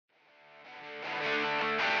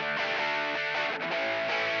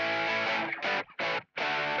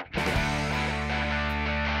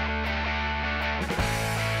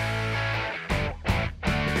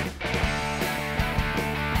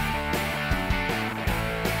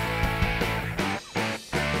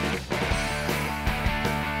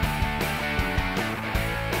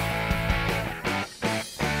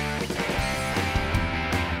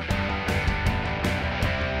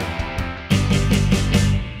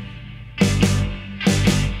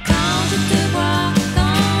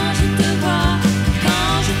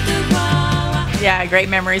Yeah, great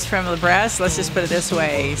memories from the Bresse. Let's just put it this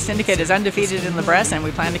way. Syndicate is undefeated in the Bresse, and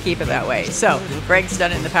we plan to keep it that way. So, Greg's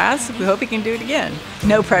done it in the past. We hope he can do it again.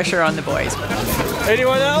 No pressure on the boys.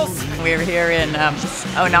 Anyone else? We were here in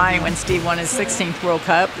 '09 when Steve won his 16th World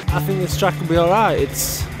Cup. I think this track will be alright.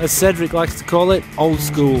 It's, as Cedric likes to call it, old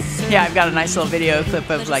school. Yeah, I've got a nice little video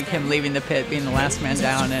clip of like him leaving the pit, being the last man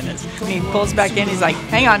down, and when he pulls back in, he's like,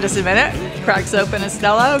 hang on just a minute, cracks open a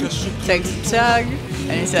Stella, takes a tug,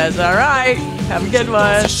 and he says, all right, have a good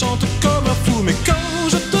one.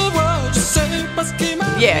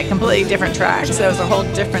 Yeah, completely different track, so it was a whole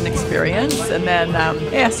different experience. And then,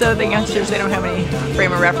 yeah, so the youngsters, they don't have any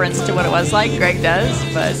frame of reference to what it was like. Greg does,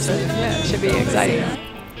 but yeah, it should be exciting.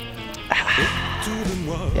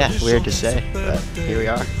 Yeah, weird to say, but here we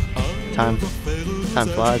are. Time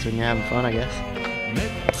flies when you're having fun, I guess.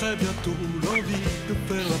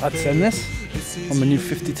 I'd send this on my new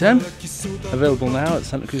 5010, available now at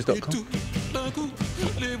santacruz.com.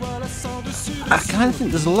 I kind of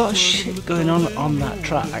think there's a lot of shit going on that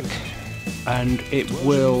track, and it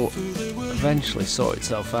will eventually sort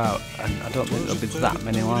itself out, and I don't think there'll be that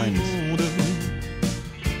many lines.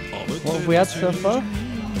 What have we had so far?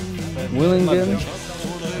 Willingen,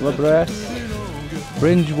 Bresse,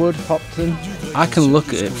 Bringewood, Hopton. I can look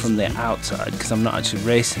at it from the outside because I'm not actually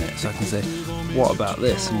racing it, so I can say, what about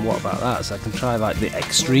this and what about that? So I can try like the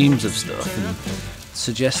extremes of stuff and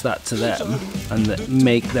suggest that to them, and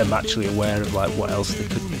make them actually aware of like what else they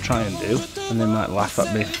could try and do, and they might laugh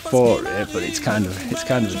at me for it, but it's kind of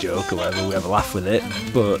a joke or whatever. We have a laugh with it,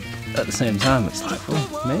 but at the same time it's like,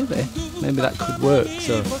 well, maybe that could work.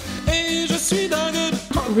 So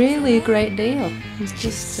really a great deal. He's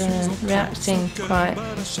just reacting quite.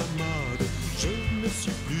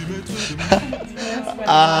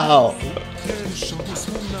 Ow!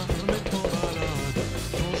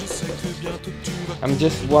 I'm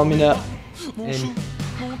just warming up, and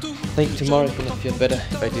I think tomorrow's gonna feel better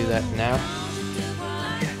if I do that now.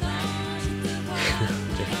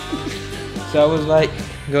 So I was like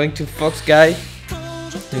going to Fox guy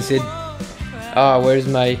and said, "Ah, where's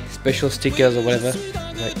my special stickers or whatever?"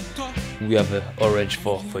 Like, "We have an orange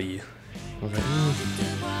fork for you." I was like,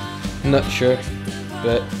 I'm not sure,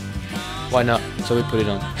 but why not? So we put it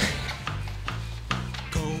on.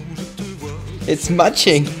 It's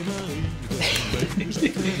matching.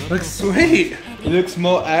 looks sweet. It looks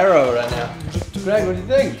more arrow right now. Greg, what do you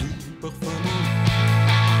think?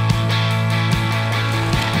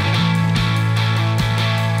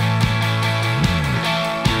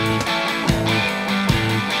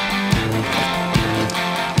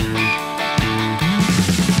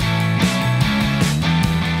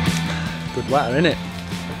 Good letter, innit?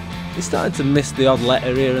 He's starting to miss the odd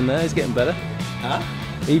letter here and there. He's getting better. Huh?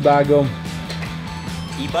 E-bar gum.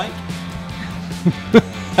 E-bike?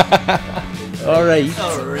 Alright.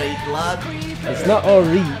 Alright, lad. It's not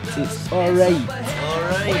alright, it's alright.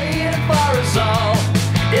 Alright.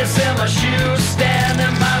 It's in my shoes,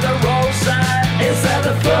 standing by the roadside. It's at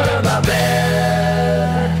the foot of my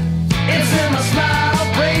bed. It's in my smile,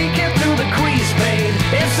 breaking through the crease paint.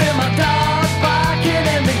 It's in my dog barking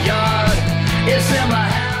in the yard. It's in my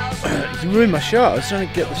house. You ruined my shot. I was trying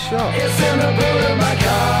to get the shot. It's in the boot of my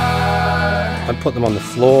car. I'd put them on the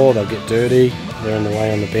floor, they'll get dirty, they're in the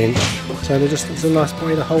way on the bench. So it's a nice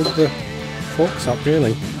way to hold the forks up,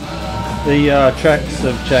 really. The tracks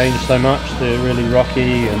have changed so much, they're really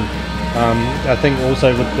rocky, and I think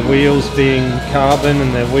also with the wheels being carbon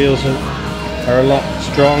and the wheels are a lot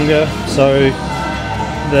stronger, so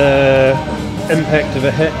the impact of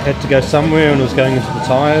a hit had to go somewhere and was going into the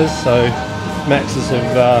tyres, so Maxxis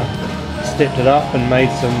have stepped it up and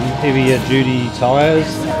made some heavier duty tyres.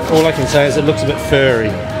 All I can say is it looks a bit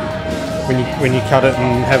furry when you cut it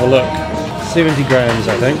and have a look. 70 grams,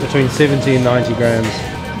 I think, between 70 and 90 grams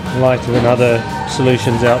lighter than other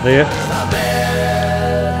solutions out there.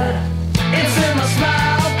 It's in my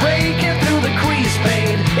smile, breaking through the crease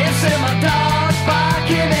paint. It's in my dog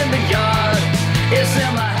barking in the yard. It's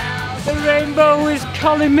in my house. The rainbow is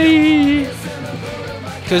calling me.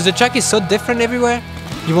 Because the track is so different everywhere.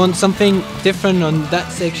 You want something different on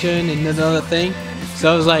that section and another thing.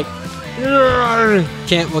 So I was like,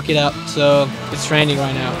 can't work it out. So it's raining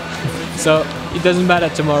right now. So it doesn't matter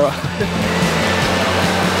tomorrow.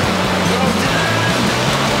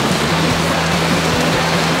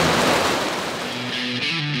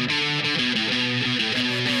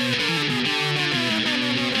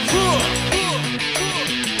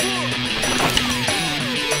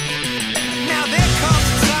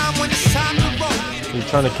 You're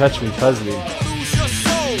trying to catch me puzzling.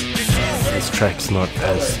 This track's not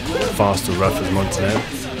as fast or rough as Montana.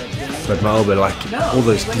 but my elbow, like all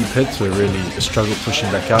those deep hits were really a struggle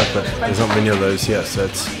pushing back out, but there's not many of those here, so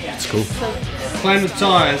it's cool. Playing with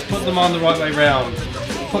tyres, put them on the right way round.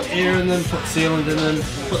 Put air in them, put sealant in them,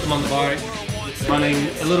 put them on the bike. Running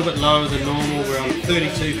a little bit lower than normal, we're on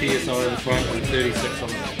 32 PSI in the front and 36 on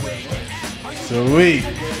the back. Sweet!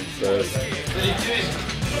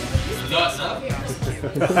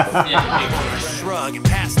 Shrug and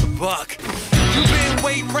pass the buck. You've been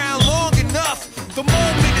waiting around long enough. The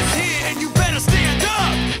moment is here and you better stand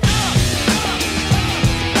up.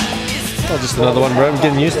 Oh, just another one, bro. I'm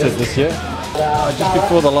getting used to it this year. Just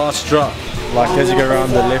before the last drop, like as you go around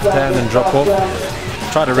the left hand and drop off,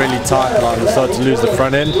 try to really tight line and start to lose the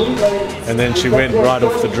front end, and then she went right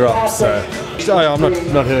off the drop. So I'm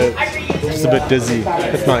not hurt, just a bit dizzy.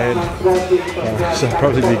 Hit my head. So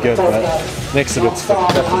probably be good, but next to it's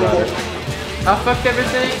that's about it. I fucked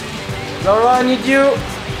everything. Laura, I need you.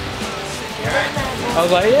 I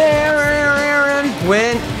was like, yeah,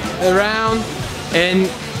 went around and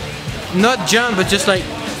not jump, but just like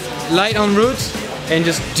light on roots and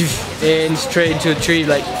just and straight into a tree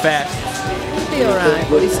like fast. He'll be alright,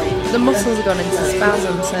 but the muscles have gone into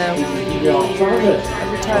spasm, so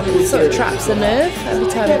every time it sort of traps the nerve, every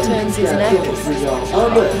time it turns his neck, it's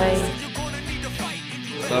pain.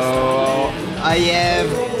 So I have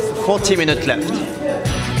 40 minutes left.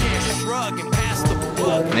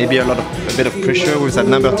 Maybe a bit of pressure with that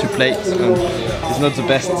number 2 plate. It's not the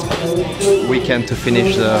best weekend to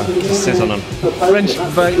finish the season on. French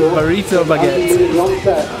burrito baguette.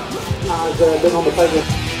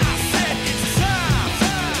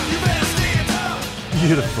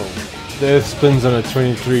 Beautiful. The earth spins on a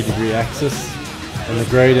 23-degree axis, and the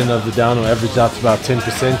gradient of the down will average out to about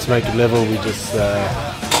 10%. To make it level, we just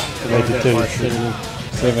make it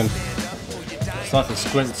 37. It's like a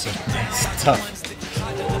squint, so it's tough.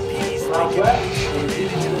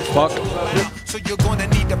 Fuck. So you're gonna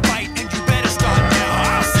need to fight and you better start now.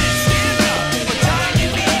 I said stand up. Over time you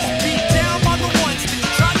knees beat down by the ones that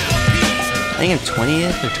try to appease. I think I'm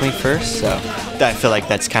 20th or 21st, so I feel like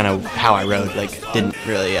that's kind of how I rode. Like, didn't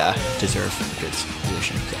really deserve a good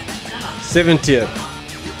position. So. 70th.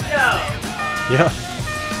 Yeah.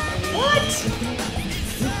 What?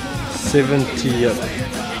 70th.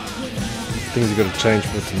 Things are going to change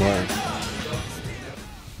for tomorrow.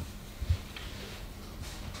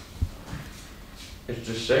 It's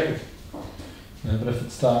just shame. No, but if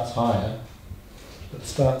it starts higher, it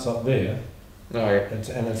starts up there, Oh yeah.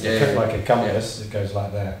 and it's Yeah, like a compass, it goes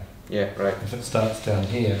like that. Yeah, right. If it starts down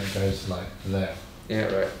here, it goes like that. Yeah,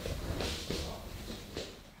 right.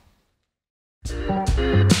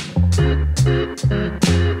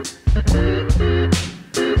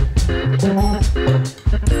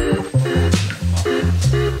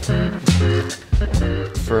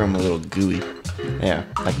 Firm, a little gooey. Yeah,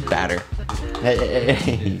 like batter.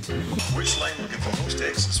 Hey. Which lane looking for most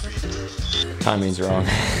exits for you? Timing's wrong.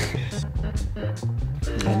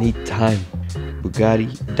 I need time. Bugatti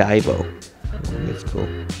Divo. Let's go.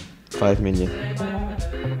 5 million.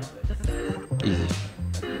 Easy.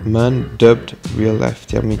 Man dubbed real life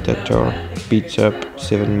Terminator beats up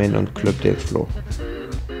 7 men on club dance floor.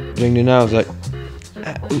 During the night I was like,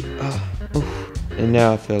 and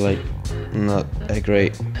now I feel like not that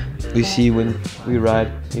great. We see when we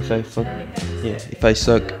ride, if I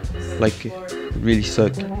suck, like really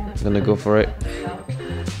suck, I'm gonna go for it.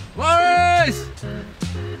 Boris!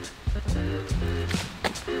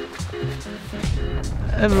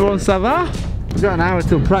 Everyone, ça va? We've got an hour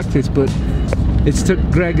till practice, but it's took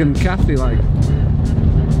Greg and Kathy like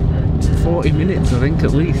 40 minutes, I think,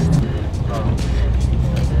 at least.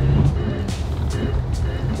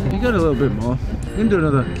 You got a little bit more. We can do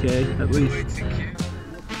another K, at least.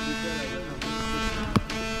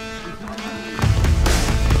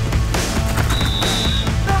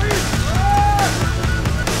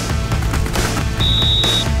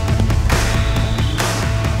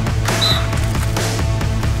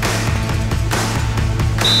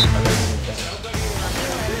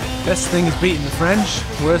 Best thing is beating the French,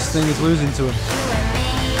 worst thing is losing to them.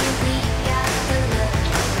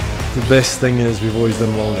 The best thing is we've always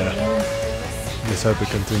done well there. Let's hope it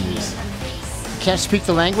continues. Can't speak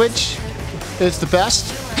the language. It's the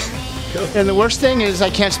best. And the worst thing is I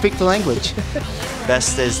can't speak the language.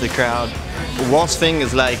 Best is the crowd. The worst thing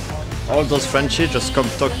is like all those Frenchies just come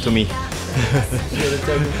talk to me.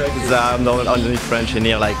 I'm the only French in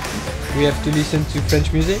here. Like We have to listen to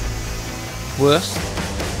French music. Worst.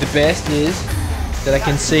 The best is that I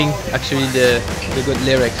can sing actually the good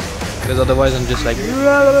lyrics, because otherwise I'm just like.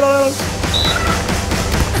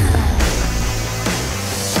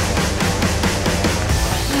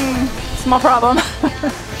 Small problem.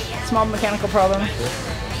 It's small mechanical problem?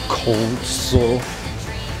 Cold sore.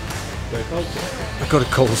 I got a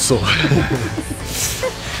cold sore.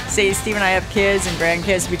 See, Steve and I have kids and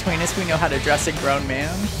grandkids. Between us, we know how to dress a grown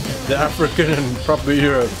man. The African and proper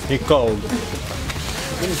Europe, he cold.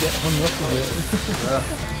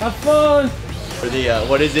 Have fun! For the,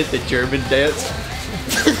 what is it, the German dance?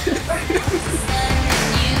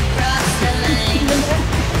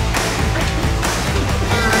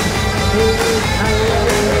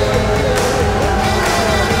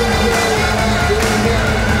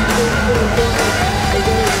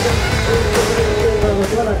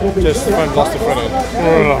 Just lost the front end.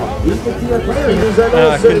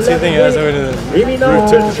 I couldn't see anything as I went in the route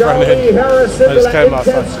to the front end. I just came off.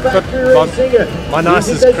 But my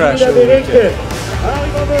nicest crash over the weekend.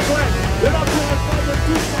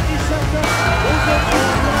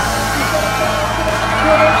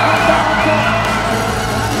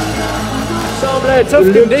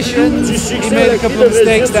 Tough conditions, he made a couple of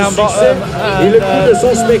mistakes down bottom and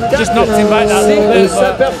just knocked him back that little bit,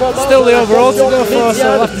 but still the overall to go for,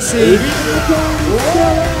 so we'll have to see.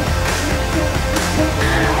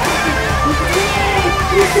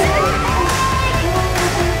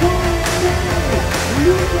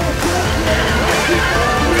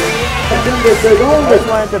 just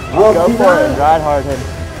wanted to go for it and ride hard.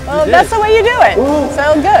 Well, that's the way you do it.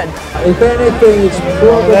 So good. If anything, it's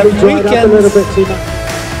probably dried up a little bit too much.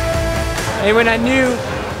 And when I knew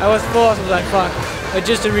I was fourth, I was like, fuck. It's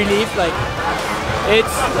just a relief. Like,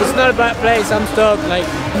 it's not a bad place. I'm stuck. Like,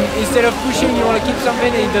 instead of pushing, you want to keep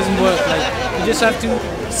something, and it doesn't work. Like, you just have to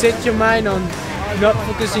set your mind on not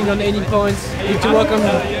focusing on any points. You need to work on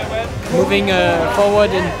moving forward,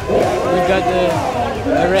 and we've got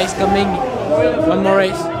a race coming. One more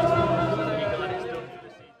race.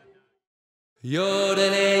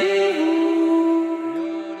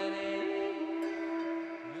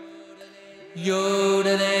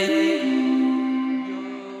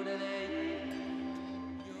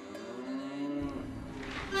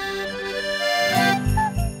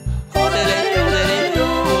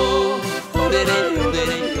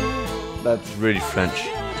 That's really French.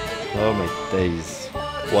 Oh my days.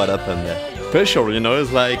 What happened there? Special, you know,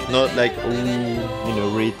 it's like not like, ooh, you know,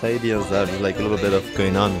 really tidy and that. There's like a little bit of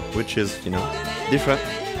going on, which is, you know, different.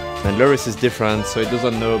 And Loris is different, so he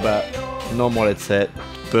doesn't know about normal, let's say,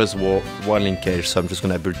 burst wall, one linkage, so I'm just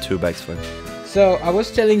gonna build 2 bags for him. So I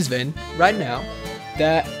was telling Sven right now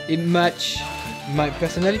that it matched my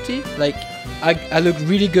personality. Like, I look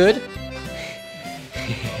really good,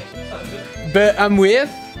 but I'm weird.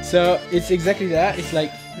 So it's exactly that. It's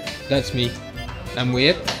like, that's me. I'm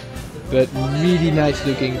weird, but really nice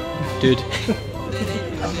looking dude.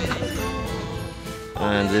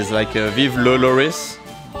 And there's like a Vive le Loris.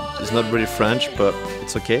 It's not really French, but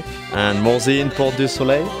it's okay. And Morzé in Porte du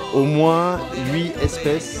Soleil. Au moins 8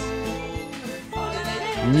 espèces.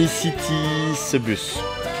 Nicity Cebus.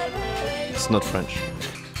 It's not French.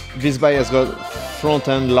 This bike has got front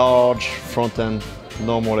end large, front end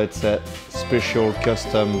normal headset, special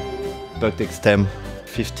custom Bucktex stem,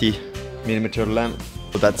 50mm length.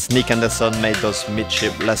 So that's Nick Anderson made those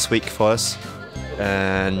midship last week for us.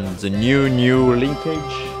 And the new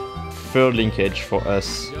linkage, 3rd linkage for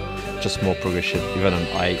us, just more progression, even on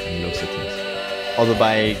high and low settings. Other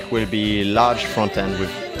bike will be large front end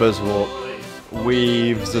with buzzword,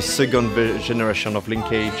 with the 2nd generation of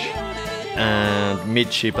linkage, and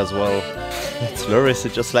midship as well. It's Loris, I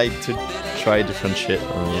just like to try different shit.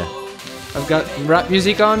 Yeah. I've got rap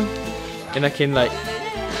music on, and I can like.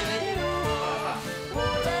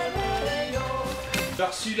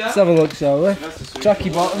 Let's have a look, shall we?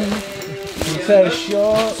 Tracky bottom, pair of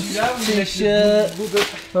shorts, t-shirt.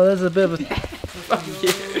 Oh, there's a bit of a...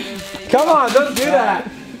 Come on, don't do that!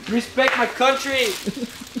 Respect my country!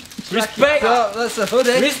 Respect! Oh, that's a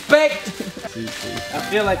hoodie. Respect! I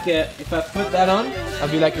feel like if I put that on, I'll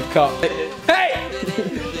be like a cop. Hey!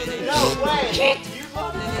 No way!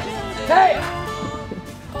 Hey!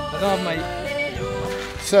 I don't have my...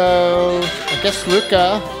 So, I guess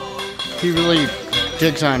Luca, he really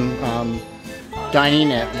digs on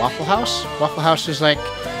dining at Waffle House. Waffle House is like,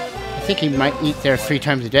 I think he might eat there 3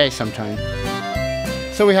 times a day sometime.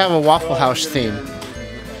 So we have a Waffle House theme.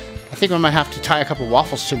 I think we might have to tie a couple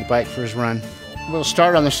waffles to the bike for his run. We'll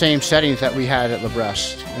start on the same settings that we had at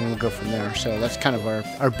Bresse, and we'll go from there. So that's kind of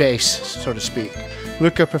our base, so to speak.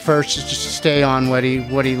 Luca prefers to just stay on what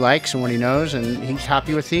he likes and what he knows, and he's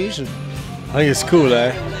happy with these. I think it's cool,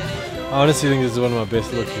 eh? I honestly think this is one of my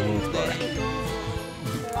best looking ones bike.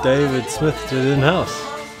 David Smith did it in-house.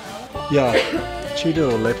 Yeah, cheetah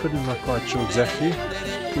or leopard, I'm not quite sure exactly.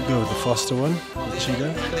 Could go with the Foster one, the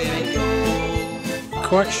cheetah.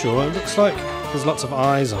 quite sure. It looks like there's lots of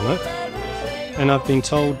eyes on it. And I've been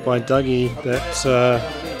told by Dougie that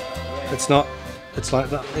it's not, it's like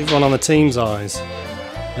that, everyone on the team's eyes.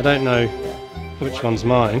 I don't know which one's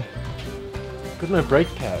mine. Got no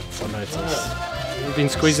brake pads, I noticed. You've been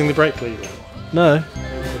squeezing the brake lever? No.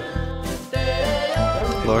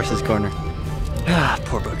 Loris's corner. Ah,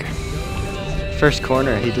 poor bugger. First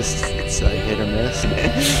corner, it's like hit or miss.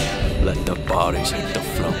 Let the bodies hit the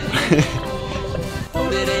floor.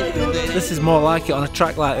 This is more like it on a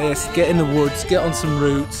track like this. Get in the woods, get on some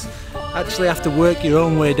routes. Actually have to work your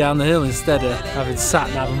own way down the hill instead of having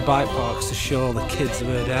sat-nav and bike parks to show all the kids the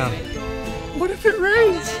way down. What if it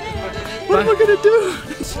rains? What am I going to do?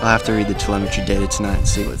 I'll have to read the telemetry data tonight and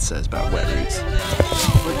see what it says about wet routes.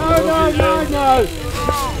 No!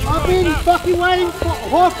 I've been fucking waiting for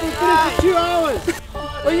Hoffman for 2 hours!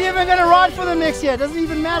 Are you even going to ride for them next year? It doesn't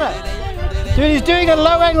even matter. Dude, he's doing a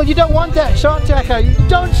low angle. You don't want that shot, Jacko. You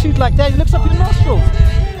don't shoot like that. He looks up your nostrils.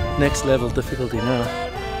 Next level difficulty now.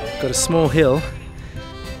 Got a small hill,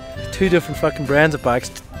 2 different fucking brands of bikes,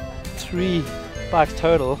 3 bikes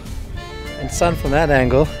total, and sun from that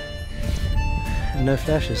angle, and no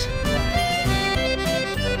flashes.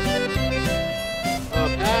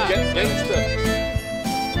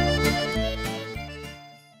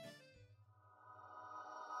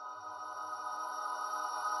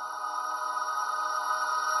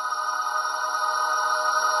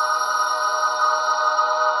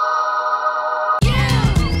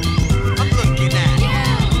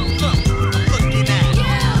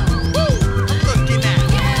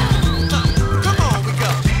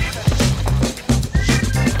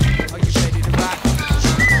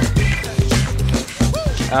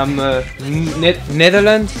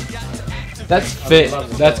 Netherlands. That's fit.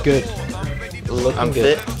 That's good. I'm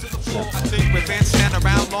fit.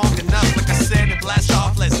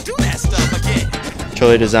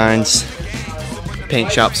 Trolley Designs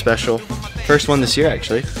paint shop special. First one this year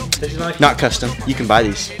actually. Not custom. You can buy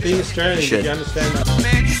these. Being Australian, did you understand that?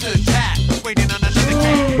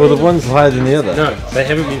 Well, the one's higher than the other. No, they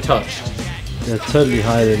haven't been touched. They're totally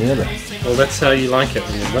higher than the other. Well, that's how you like it,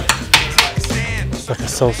 remember? It's like a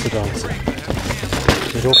salsa dancer.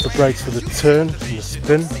 Get off the brakes for the turn and the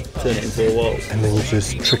spin. Turn it into a wall. And then you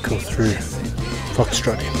just trickle through.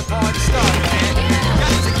 Foxtrotting.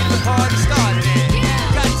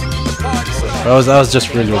 I was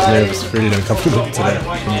just really nervous, really uncomfortable today.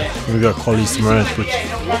 We got qualies tomorrow, which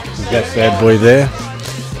that bad boy there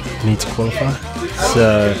needs to qualify.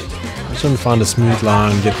 So I just want to find a smooth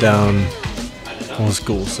line, get down on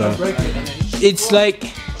school. So It's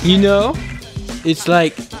like, you know, it's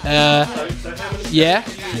like, yeah,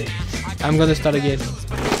 I'm gonna start again.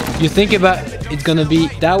 You think about it's gonna be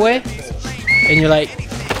that way, and you're like,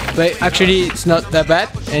 but actually it's not that bad,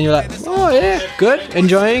 and you're like, oh yeah, good,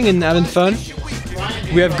 enjoying and having fun.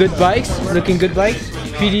 We have good bikes, looking good bikes.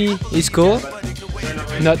 PD is cool,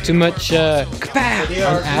 not too much on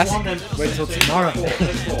ass. Wait till tomorrow.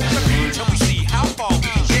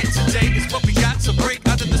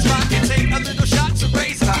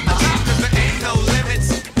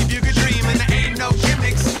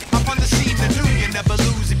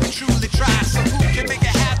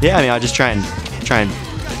 Yeah, I mean, I'll just try and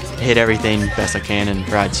hit everything best I can and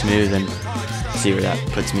ride smooth and see where that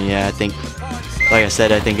puts me. Yeah, I think, like I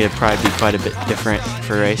said, I think it'd probably be quite a bit different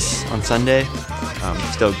for a race on Sunday.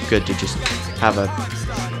 Still good to just have a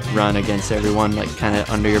run against everyone, like kind of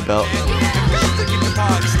under your belt.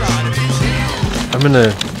 I'm in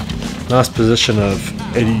a nice position of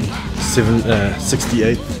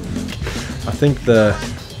 68th. I think the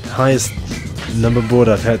highest number board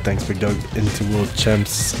I've had, thanks Big Dog, into World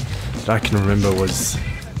Champs that I can remember was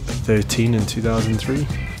 13 in 2003.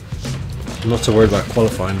 I'm not so worried about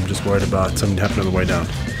qualifying, I'm just worried about something happening on the way down.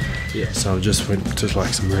 Yeah. So I just went to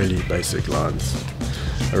like some really basic lines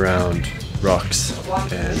around rocks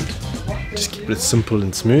and just keep it simple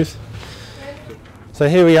and smooth. So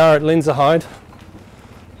here we are at Lenzerheide,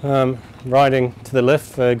 riding to the left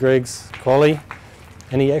for Greg's quali,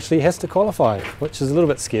 and he actually has to qualify, which is a little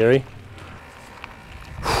bit scary.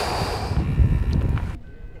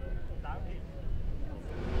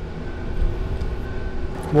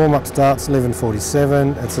 Warm-up starts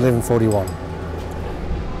 11:47, it's 11:41.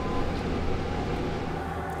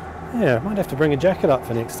 Yeah, might have to bring a jacket up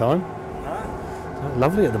for next time.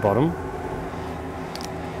 Lovely at the bottom.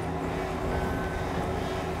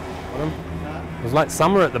 It was like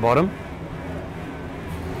summer at the bottom.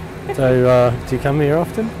 So, do you come here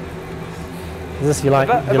often? Is this your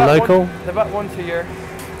local? About once a year.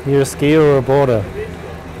 You're a skier or a boarder?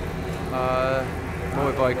 I'm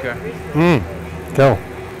a biker. Cool.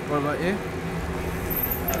 What about you?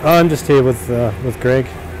 I'm just here with Greg.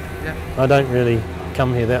 Yeah. I don't really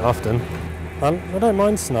come here that often. I don't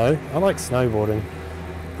mind snow. I like snowboarding.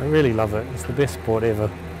 I really love it. It's the best sport ever.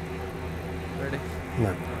 Ready?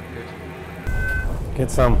 No. Good. Get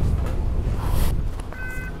some.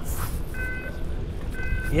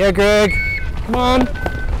 Yeah, Greg. Come on.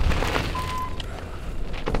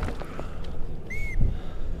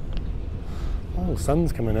 Oh,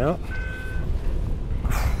 sun's coming out.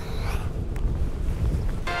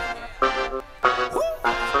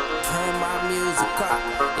 Turn my music up.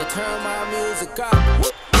 Yeah, turn my music up.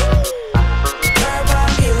 Turn my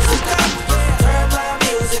music up. Turn my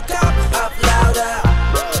music up louder.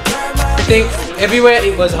 I think everywhere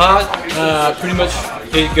it was hard, pretty much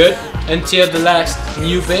did good until the last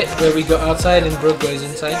new bit where we go outside and Brooke goes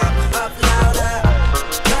inside.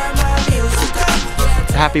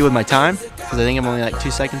 Happy with my time because I think I'm only like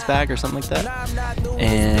 2 seconds back or something like that.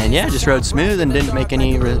 And yeah, just rode smooth and didn't make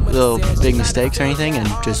any little big mistakes or anything, and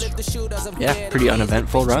just pretty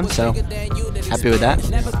uneventful run. So happy with that.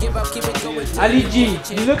 Ali G,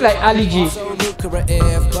 you look like Ali G.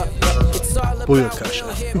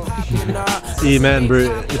 Yeah, man,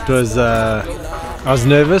 bro. It was. I was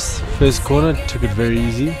nervous. First corner, took it very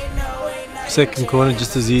easy. Second corner,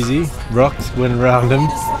 just as easy. Rocked, went around him.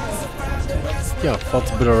 Yeah,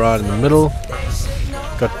 felt a bit alright in the middle.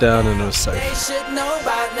 Got down and it was safe.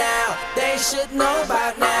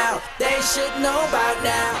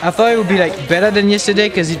 I thought it would be like better than yesterday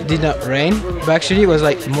because it did not rain, but actually it was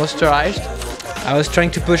like moisturized. I was trying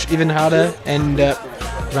to push even harder and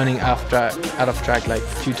running out of track like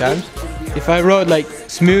a few times. If I rode like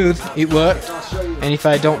smooth, it worked, and if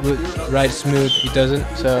I don't ride smooth, it doesn't.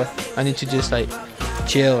 So I need to just like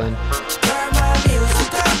chill and.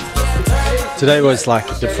 Today was like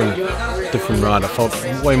a different ride. I felt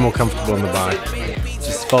way more comfortable on the bike.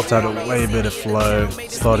 Just felt I had a way better flow,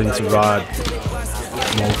 starting to ride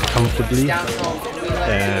more comfortably,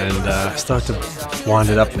 and started to wind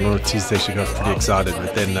it up on the Tuesday. She got pretty excited,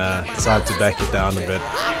 but then decided to back it down a bit.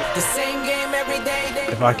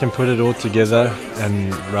 If I can put it all together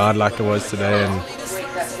and ride like I was today, and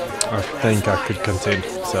I think I could contend.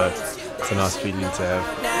 So it's a nice feeling to have.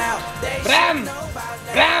 Ram!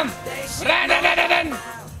 Ram!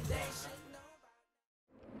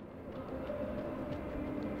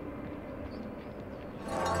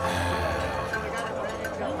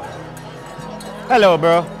 Hello,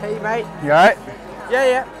 bro. Hey, mate. You alright?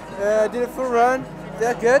 Yeah. Did a full run.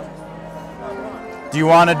 That good? Do you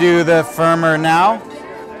want to do the firmer now?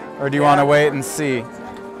 Or do you want to wait and see?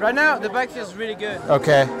 Right now, the bike feels really good.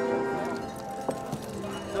 Okay.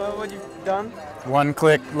 So, what you've done? One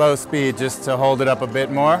click low speed just to hold it up a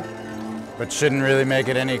bit more, but shouldn't really make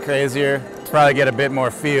it any crazier. Probably get a bit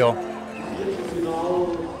more feel.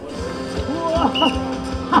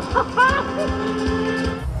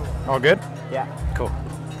 All good? Yeah. Cool.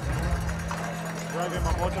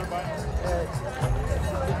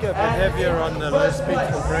 Get a bit heavier on the low speed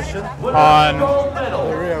compression. On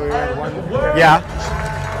the rear, we had one. Yeah.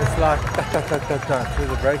 It's like ta through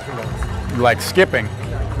the braking lines. Like skipping.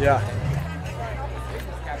 Yeah.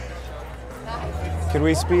 Could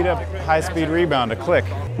we speed up high speed rebound a click?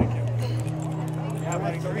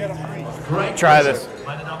 Try this.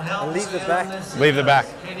 And leave the back. Leave the back.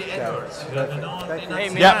 Hey,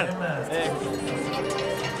 man. Yeah.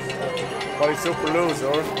 Body super loose,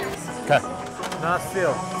 or? Okay. Nice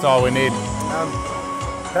feel. That's all we need.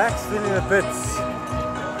 Back's feeling a bit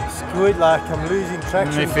screwed, like I'm losing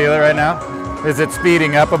traction. Can you feel it right now? Is it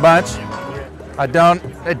speeding up a bunch?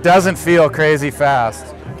 It doesn't feel crazy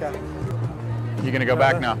fast. Okay. You gonna go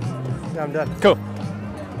back now? Yeah, I'm done. Cool.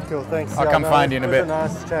 Cool, thanks. I'll come find you in a bit. It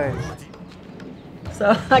was a nice change.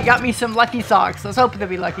 So I got me some lucky socks. I was hoping they'd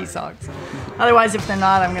be lucky socks. Otherwise, if they're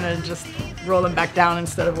not, I'm gonna just roll them back down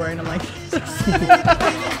instead of wearing them like this.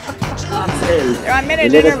 They're on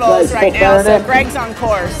minute intervals right now, so Greg's on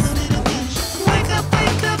course.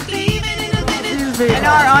 And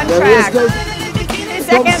are on track. 2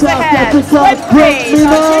 seconds ahead. Split 3, so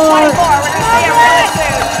 2:24. We're gonna see it really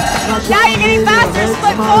soon. Now you're getting faster.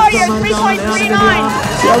 Split 4, you're 3:39.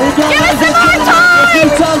 Give us some more time!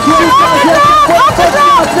 Off the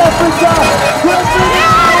drop!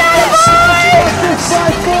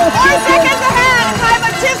 4 seconds ahead. Time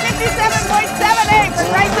of 2:57.78 for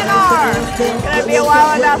Greg Denard. Gonna be a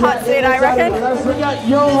while in that hot seat, I reckon.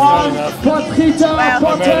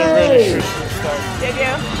 Did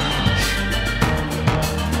you?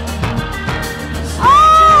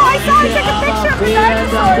 Oh, I saw he took a picture of the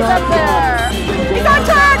dinosaurs up there. He's on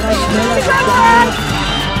track. He's on track.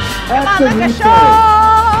 Come on, make a shot.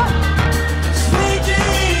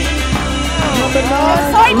 number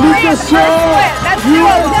 9, Lucas Shaw. That's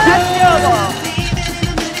doable. That's doable.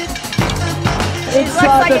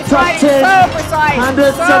 Inside the top 10,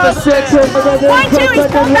 hundredths of a second. Point 2, he's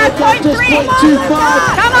pulled back point 3. 0.25.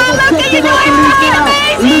 Come on, Luca, you know it's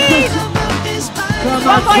amazing.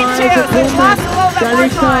 1.2, so he's lost a little bit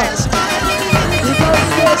more time.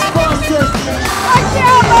 Watch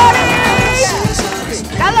out, buddy!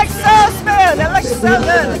 That looks so smooth. That looks so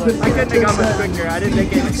good. I couldn't have gone much quicker. I didn't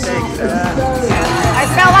make any mistakes. I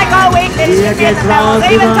felt like all week that he's going to be in the medal.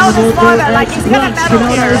 They even told us Florida, like he's going to medal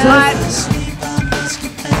here. But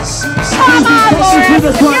come on, Lawrence.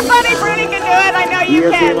 If your buddy Bruni can do it, I know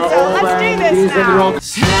you can. So let's do this now.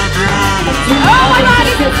 Oh my God,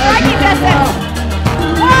 he's in striking distance.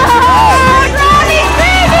 Whoa, Ronnie,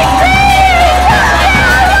 crazy, crazy!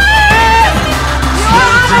 You're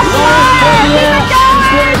on a fly! Keep it going,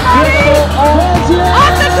 buddy!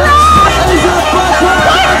 Off the ground! 0.5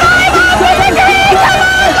 off the degree! Come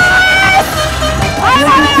on, Lawrence! I'm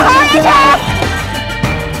having a heart attack!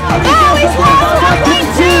 Oh, he's lost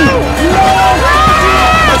 1.2!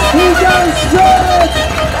 He goes straight!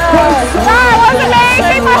 That was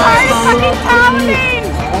amazing! My heart is fucking pounding!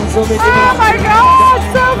 Oh my God!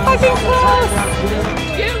 So fucking close!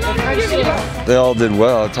 They all did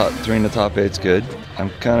well. Three in the top 8's good. I'm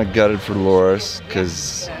kind of gutted for Loris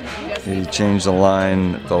because he changed the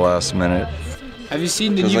line at the last minute. Have you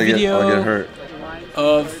seen the new video I'll get hurt.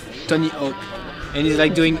 of Tony Oak? And he's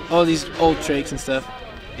like doing all these old tricks and stuff.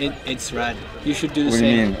 It's rad. You should do the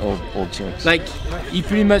same. What do you mean old tricks? Like he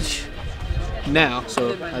pretty much now,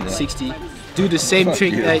 so at 60, do the same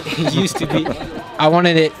trick that he used to be. I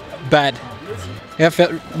wanted it bad. Yeah, I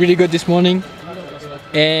felt really good this morning,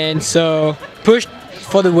 and so pushed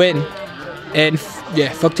for the win, and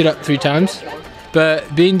yeah, fucked it up 3 times.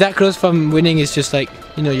 But being that close from winning is just like,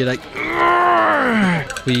 you know, you're like,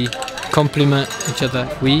 we compliment each other.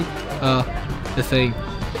 We are the thing.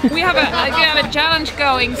 We have a challenge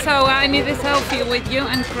going, so I need a selfie with you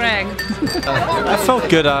and Craig. I felt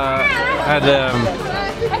good.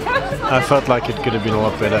 I felt like it could have been a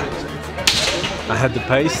lot better. I had the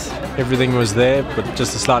pace, everything was there, but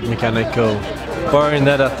just a slight mechanical. Barring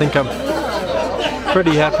that, I think I'm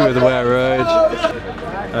pretty happy with the way I rode.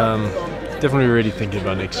 Definitely really thinking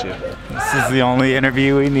about next year. This is the only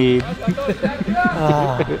interview we need.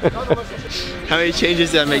 How many changes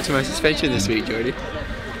did I make to my suspension this week, Jordy?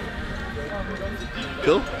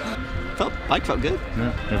 Cool. Bike felt good.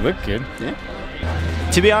 Yeah, it looked good. Yeah.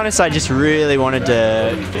 To be honest, I just really wanted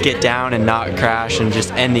to get down and not crash and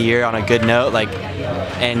just end the year on a good note.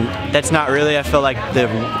 And that's not really, I feel like, the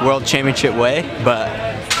World Championship way. But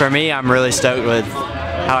for me, I'm really stoked with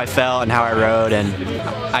how I felt and how I rode, and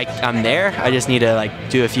I'm there. I just need to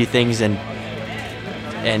do a few things, and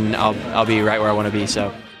I'll be right where I want to be.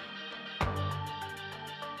 So.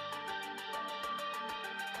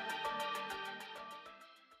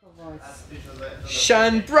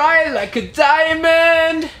 Shine bright like a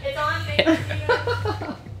diamond. It's on.